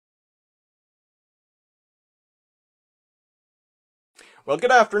Well,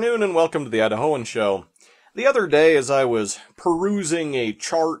 good afternoon and welcome to the Idahoan Show. The other day, as I was perusing a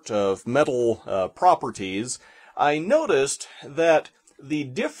chart of metal properties, I noticed that the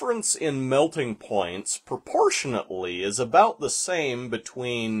difference in melting points proportionately is about the same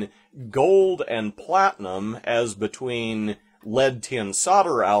between gold and platinum as between lead tin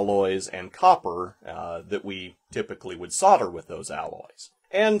solder alloys and copper that we typically would solder with those alloys.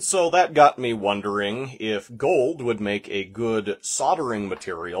 And so that got me wondering if gold would make a good soldering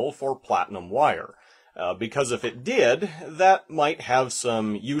material for platinum wire. Because if it did, that might have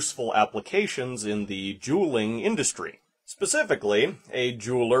some useful applications in the jeweling industry. Specifically, a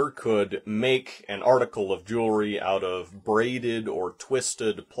jeweler could make an article of jewelry out of braided or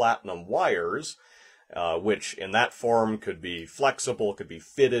twisted platinum wires, which in that form could be flexible, could be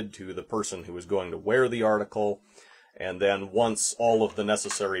fitted to the person who is going to wear the article. And then once all of the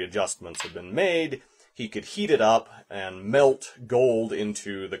necessary adjustments have been made, he could heat it up and melt gold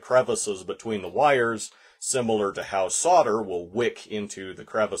into the crevices between the wires, similar to how solder will wick into the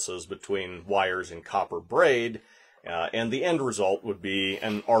crevices between wires in copper braid, and the end result would be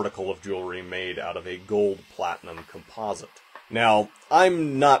an article of jewelry made out of a gold-platinum composite. Now,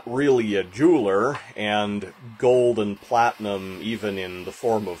 I'm not really a jeweler, and gold and platinum, even in the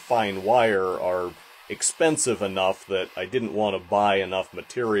form of fine wire, are expensive enough that I didn't want to buy enough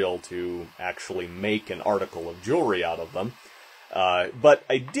material to actually make an article of jewelry out of them. But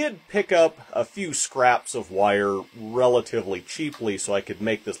I did pick up a few scraps of wire relatively cheaply so I could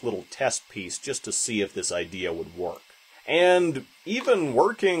make this little test piece just to see if this idea would work. And even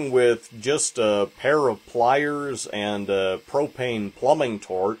working with just a pair of pliers and a propane plumbing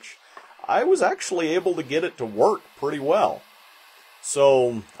torch, I was actually able to get it to work pretty well.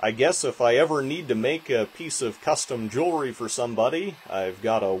 So, I guess if I ever need to make a piece of custom jewelry for somebody, I've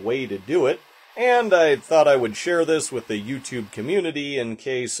got a way to do it. And I thought I would share this with the YouTube community in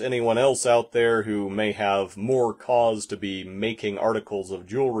case anyone else out there who may have more cause to be making articles of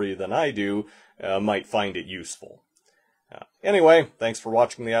jewelry than I do might find it useful. Anyway, thanks for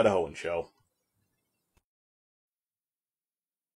watching the Idahoan Show.